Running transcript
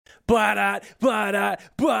Welcome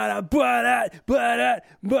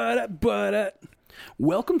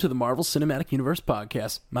to the Marvel Cinematic Universe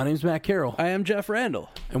podcast. My name is Matt Carroll. I am Jeff Randall.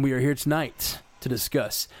 And we are here tonight to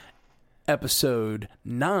discuss episode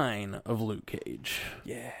 9 of Luke Cage.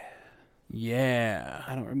 Yeah.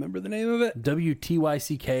 I don't remember the name of it.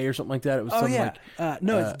 WTYCK or something like that. It was something like...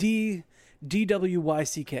 it's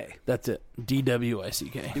DWYCK. That's it.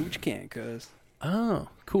 DWYCK. Do what you can, cuz. Oh,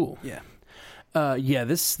 cool. Yeah.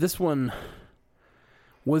 This one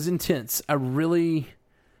was intense. I really...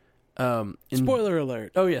 Spoiler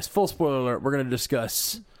alert. Oh, yes. Full spoiler alert. We're going to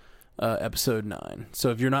discuss episode 9.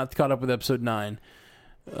 So if you're not caught up with episode 9...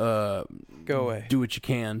 go away. Do what you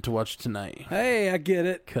can to watch tonight. Hey, I get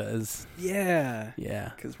it. Cause yeah,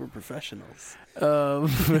 because we're professionals.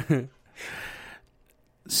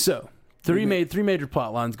 So three major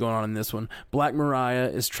plot lines going on in this one. Black Mariah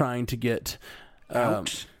is trying to get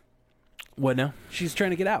out. What now? She's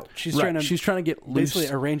trying to get out. She's trying to get loose,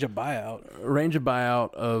 basically arrange a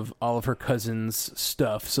buyout of all of her cousins'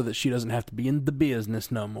 stuff so that she doesn't have to be in the business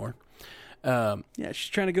no more. She's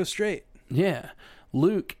trying to go straight. Yeah.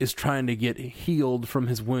 Luke is trying to get healed from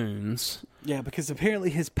his wounds. Yeah, because apparently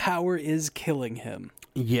his power is killing him.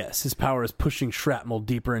 Yes, his power is pushing shrapnel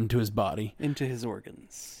deeper into his body. Into his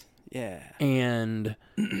organs. Yeah. And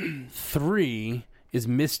 3 is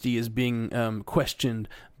Misty is being questioned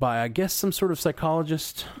by, I guess, some sort of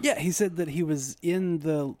psychologist. Yeah, he said that he was in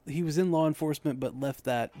law enforcement but left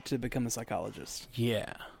that to become a psychologist.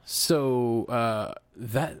 Yeah. So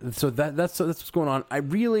that's what's going on. I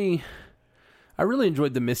really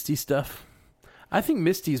enjoyed the Misty stuff. I think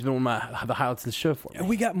Misty's been one of the highlights of the show for me. And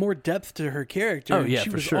we got more depth to her character. Oh, yeah, she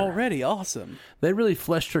for was sure. Already awesome. They really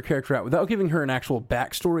fleshed her character out without giving her an actual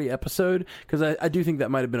backstory episode, because I do think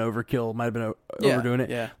that might have been overkill, might have been overdoing it.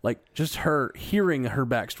 Yeah. Like, just hearing her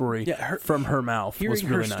backstory from her mouth was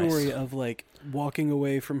really nice. Hearing her story of, like, walking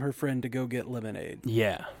away from her friend to go get lemonade.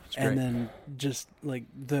 Yeah. And then just, like,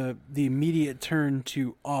 the immediate turn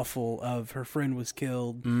to awful of her friend was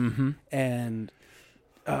killed. Mm-hmm. And...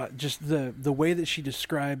 just the way that she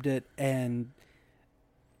described it and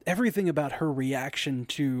everything about her reaction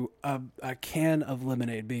to a can of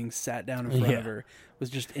lemonade being sat down in front of her was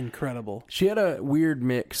just incredible. She had a weird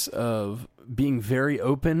mix of being very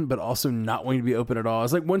open, but also not wanting to be open at all.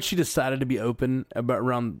 It's like once she decided to be open, about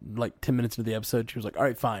around like 10 minutes into the episode, she was like, all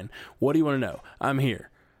right, fine. What do you want to know? I'm here.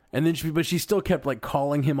 And then she still kept like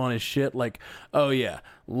calling him on his shit. Like, oh yeah,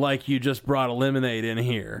 like you just brought a lemonade in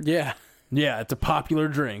here. Yeah. Yeah, it's a popular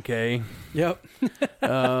drink, eh? Yep.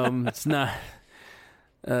 It's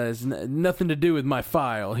nothing to do with my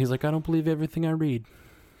file. He's like, I don't believe everything I read.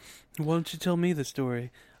 Why don't you tell me the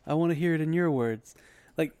story? I want to hear it in your words.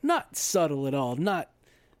 Like, not subtle at all. Not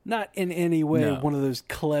in any way one of those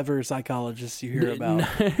clever psychologists you hear about.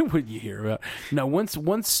 What you hear about? No, once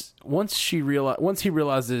he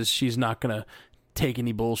realizes she's not gonna take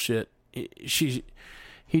any bullshit, he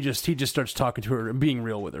just starts talking to her and being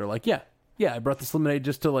real with her. Like, yeah, I brought this lemonade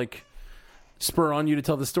just to, like, spur on you to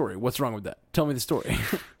tell the story. What's wrong with that? Tell me the story.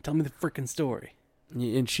 Tell me the freaking story.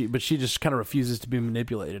 But she just kind of refuses to be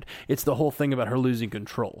manipulated. It's the whole thing about her losing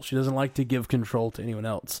control. She doesn't like to give control to anyone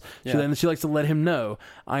else. Yeah. Then she likes to let him know,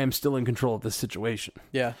 I am still in control of this situation.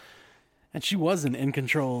 Yeah. And she wasn't in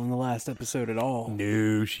control in the last episode at all.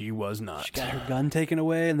 No, she was not. She got her gun taken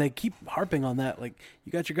away, and they keep harping on that. Like,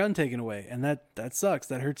 you got your gun taken away, and that sucks.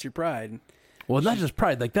 That hurts your pride. Well, not just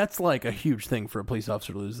pride. Like, that's like a huge thing for a police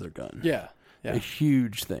officer to lose their gun. Yeah. A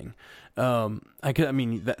huge thing. That's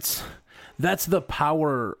the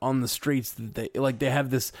power on the streets that they have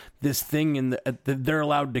this thing that they're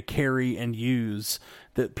allowed to carry and use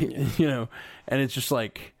that and it's just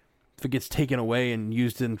like, if it gets taken away and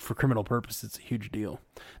used for criminal purposes, it's a huge deal.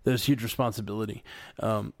 There's huge responsibility.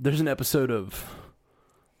 There's an episode of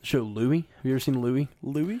the show Louie. Have you ever seen Louie?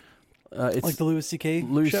 Louie? It's like the Louis C.K.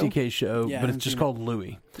 show, but it's just called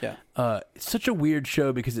Louie. Yeah. It's such a weird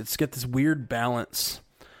show because it's got this weird balance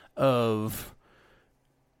of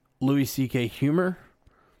Louis C.K. humor,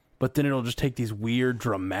 but then it'll just take these weird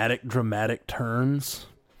dramatic turns.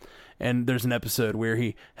 And there's an episode where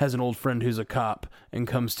he has an old friend who's a cop and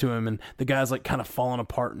comes to him, and the guy's like kind of falling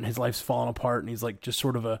apart, and his life's falling apart, and he's like just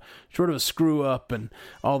sort of a screw up and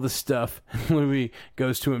all this stuff. And Louis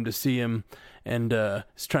goes to him to see him and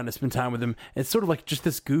is trying to spend time with him. It's sort of like just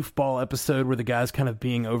this goofball episode where the guy's kind of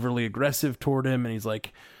being overly aggressive toward him, and he's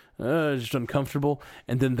like just uncomfortable.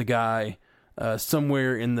 And then the guy,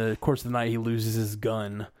 somewhere in the course of the night, he loses his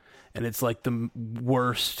gun, and it's like the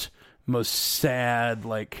worst, most sad,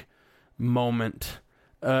 like, moment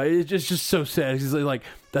It's just so sad. He's like,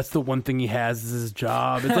 that's the one thing he has is his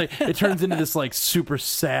job. It's like it turns into this like super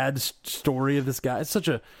sad story of this guy. It's such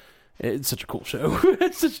a cool show.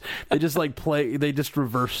 They just like play. They just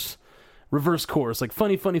reverse course, like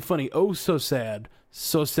funny. Oh, so sad,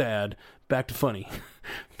 back to funny,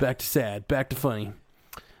 back to sad, back to funny.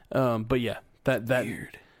 But yeah, that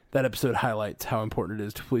Weird. That episode highlights how important it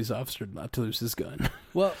is to police officer not to lose his gun.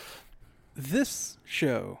 Well, this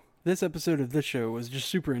episode of this show was just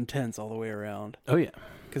super intense all the way around. Oh yeah,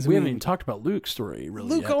 because we haven't even talked about Luke's story really.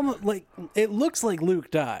 Luke yet. almost it looks like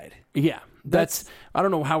Luke died. Yeah, that's I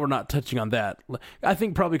don't know how we're not touching on that. I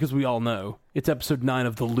think probably because we all know it's episode 9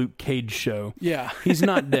 of the Luke Cage show. Yeah, he's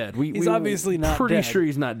not dead. He's obviously not pretty dead. sure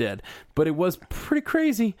he's not dead, but it was pretty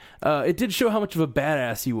crazy. It did show how much of a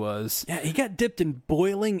badass he was. Yeah, he got dipped in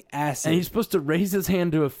boiling acid, and he's supposed to raise his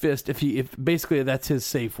hand to a fist if basically that's his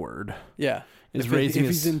safe word. Yeah. If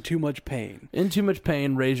he's in too much pain.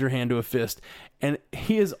 Raise your hand to a fist. And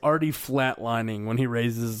he is already flatlining when he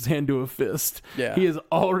raises his hand to a fist. Yeah. He's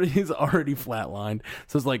already flatlined.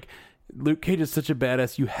 So it's like, Luke Cage is such a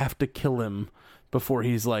badass, you have to kill him before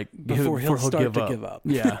he's like... Before he'll start to give up.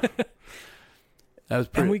 Yeah. That was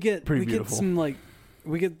pretty, and we get beautiful. Get some like...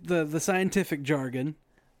 We get the scientific jargon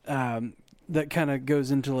that kind of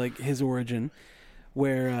goes into like his origin.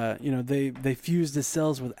 Where they fused the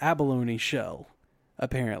cells with abalone shell,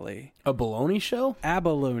 apparently. A bologna shell?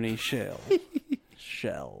 Abalone shell.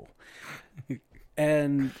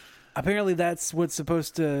 And apparently that's what's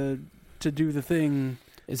supposed to do the thing.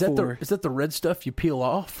 Is that the red stuff you peel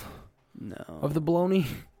off? No. Of the bologna?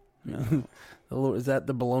 No. Is that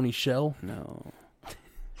the bologna shell? No.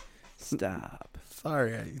 Stop.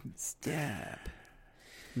 Sorry. Stop.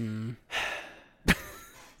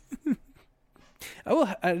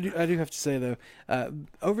 I do have to say though,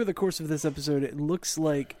 over the course of this episode, it looks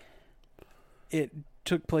like it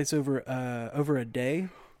took place over a day,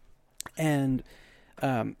 and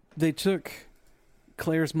they took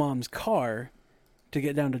Claire's mom's car to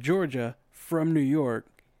get down to Georgia from New York.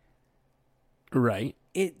 Right.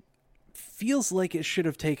 It feels like it should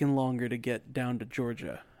have taken longer to get down to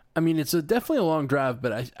Georgia. I mean, it's definitely a long drive,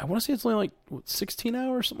 but I want to say it's only like 16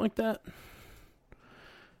 hours, something like that.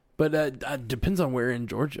 But it depends on where in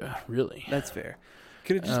Georgia, really. That's fair.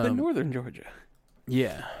 Could have just been northern Georgia.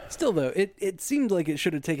 Yeah. Still, though, it seemed like it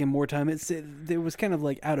should have taken more time. It was kind of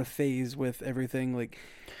like out of phase with everything. Like,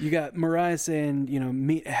 you got Mariah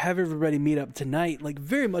saying, have everybody meet up tonight, like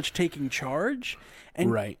very much taking charge.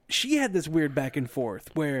 And right. She had this weird back and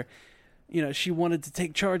forth where, she wanted to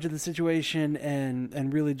take charge of the situation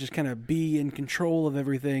and really just kind of be in control of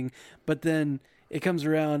everything. But then it comes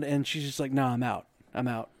around and she's just like, no, I'm out.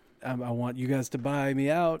 I want you guys to buy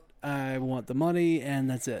me out. I want the money, and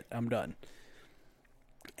that's it. I'm done.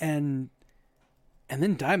 And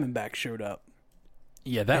then Diamondback showed up.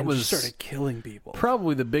 Yeah, that was started killing people.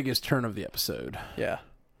 Probably the biggest turn of the episode. Yeah.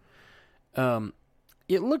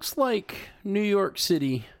 It looks like New York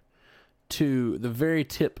City to the very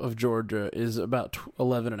tip of Georgia is about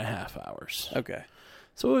 11 and a half hours. Okay.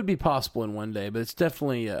 So it would be possible in one day, but it's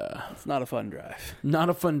definitely... it's not a fun drive. Not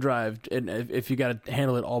a fun drive, and if you got to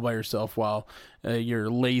handle it all by yourself while your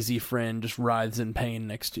lazy friend just writhes in pain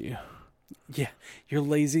next to you. Yeah, your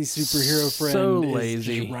lazy superhero friend so is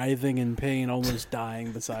lazy. Just writhing in pain, almost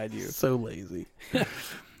dying beside you. So lazy.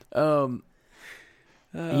 Yeah,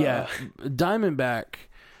 Diamondback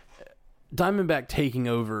taking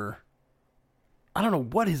over... I don't know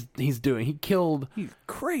what he's doing. He's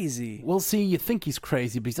crazy. Well, see, you think he's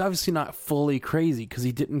crazy, but he's obviously not fully crazy because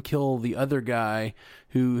he didn't kill the other guy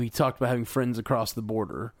who he talked about having friends across the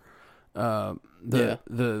border.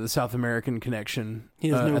 The South American connection he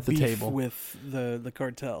has no at the beef table with the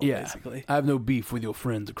cartel. Yeah, basically. I have no beef with your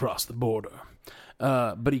friends across the border.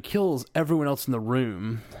 But he kills everyone else in the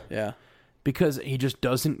room. Yeah, because he just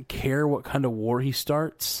doesn't care what kind of war he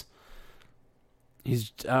starts.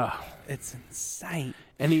 He's it's insane.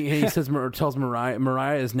 And he says or tells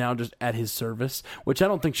Mariah is now just at his service, which I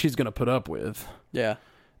don't think she's going to put up with. Yeah.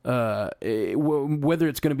 Whether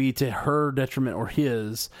it's going to be to her detriment or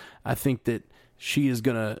his, I think that she's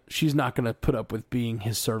not going to put up with being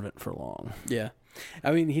his servant for long. Yeah.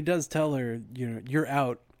 I mean, he does tell her, you're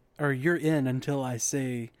out or you're in until I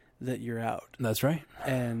say that you're out. That's right.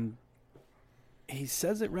 And he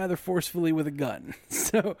says it rather forcefully with a gun.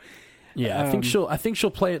 So yeah, I think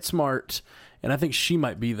she'll play it smart, and I think she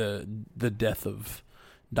might be the death of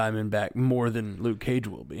Diamondback more than Luke Cage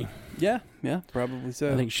will be. Yeah, probably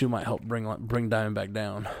so. I think she might help bring Diamondback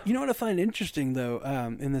down. You know what I find interesting though,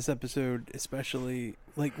 in this episode, especially,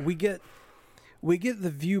 like we get we get the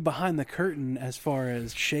view behind the curtain as far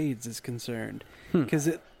as Shades is concerned. Because,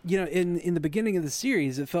 in the beginning of the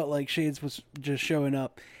series, it felt like Shades was just showing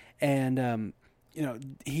up and,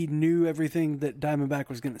 he knew everything that Diamondback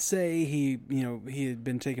was going to say. He had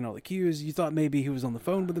been taking all the cues. You thought maybe he was on the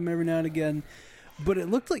phone with him every now and again. But it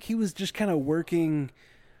looked like he was just kind of working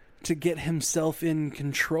to get himself in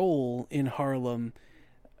control in Harlem,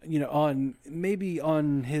 on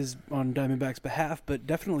Diamondback's behalf, but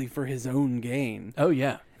definitely for his own gain. Oh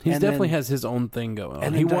yeah, he definitely has his own thing going on.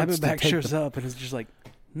 And then Diamondback shows up and is just like,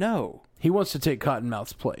 no, he wants to take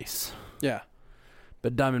Cottonmouth's place. Yeah,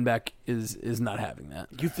 but Diamondback is not having that.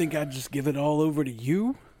 You think I'd just give it all over to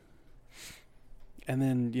you? And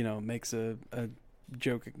then makes a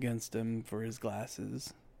joke against him for his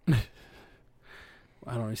glasses.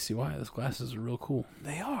 I don't really see why. Those glasses are real cool.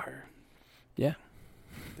 They are. Yeah.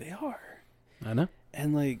 They are. I know.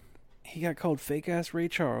 And, he got called fake-ass Ray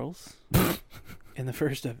Charles in the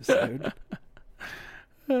first episode.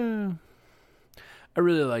 I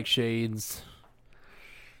really like Shades.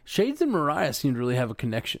 Shades and Mariah seem to really have a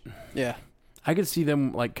connection. Yeah. I could see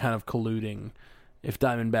them, kind of colluding if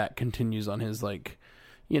Diamondback continues on his,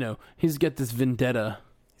 he's got this vendetta.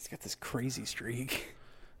 He's got this crazy streak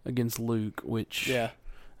against Luke, which I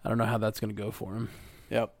don't know how that's going to go for him.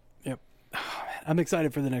 Yep. Oh, man. I'm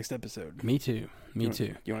excited for the next episode. Me too. You want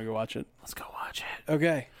to go watch it? Let's go watch it.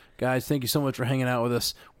 Okay. Guys, thank you so much for hanging out with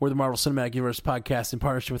us. We're the Marvel Cinematic Universe podcast in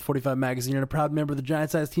partnership with 45 Magazine and a proud member of the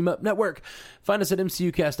Giant Size Team Up Network. Find us at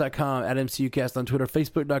mcucast.com, at mcucast on Twitter,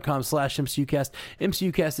 facebook.com/mcucast,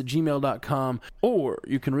 mcucast@gmail.com, or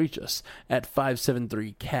you can reach us at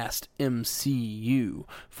 573-CAST-MCU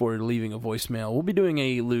for leaving a voicemail. We'll be doing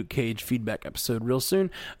a Luke Cage feedback episode real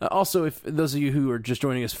soon. Also, if those of you who are just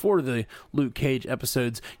joining us for the Luke Cage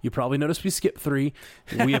episodes, you probably noticed we skipped 3.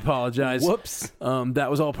 We apologize. Whoops.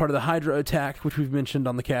 That was all part of the Hydra attack, which we've mentioned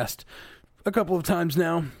on the cast a couple of times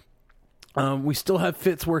now. We still have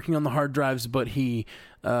Fitz working on the hard drives, but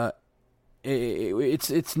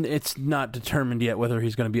it's not determined yet whether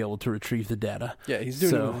he's going to be able to retrieve the data. Yeah, he's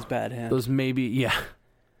doing it with his bad hand. Those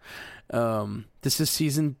this is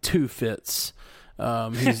season 2 Fitz.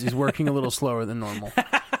 He's working a little slower than normal.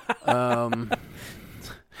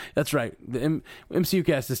 That's right. The MCU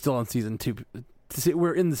cast is still on season 2.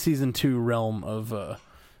 We're in the season 2 realm of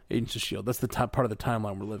Agents of S.H.I.E.L.D. That's the top part of the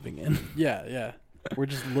timeline we're living in. Yeah. We're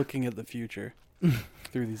just looking at the future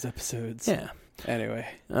through these episodes. Yeah. Anyway.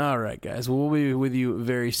 All right, guys. Well, we'll be with you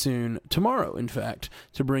very soon. Tomorrow, in fact,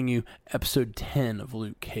 to bring you episode 10 of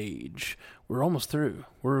Luke Cage. We're almost through.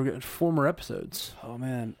 We're at 4 more episodes. Oh,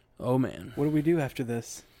 man. What do we do after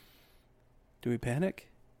this? Do we panic?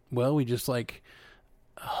 Well, we just,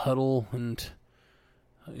 huddle and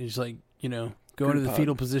just, go into the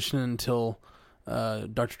fetal position until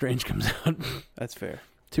Doctor Strange comes out. That's fair.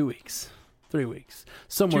 2 weeks. 3 weeks.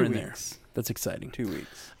 Somewhere in there. That's exciting. 2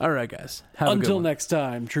 weeks. All right, guys. Until next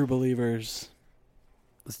time, true believers.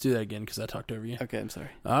 Let's do that again because I talked over you. Okay, I'm sorry.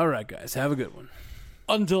 All right, guys. Have a good one.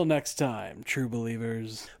 Until next time, true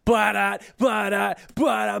believers.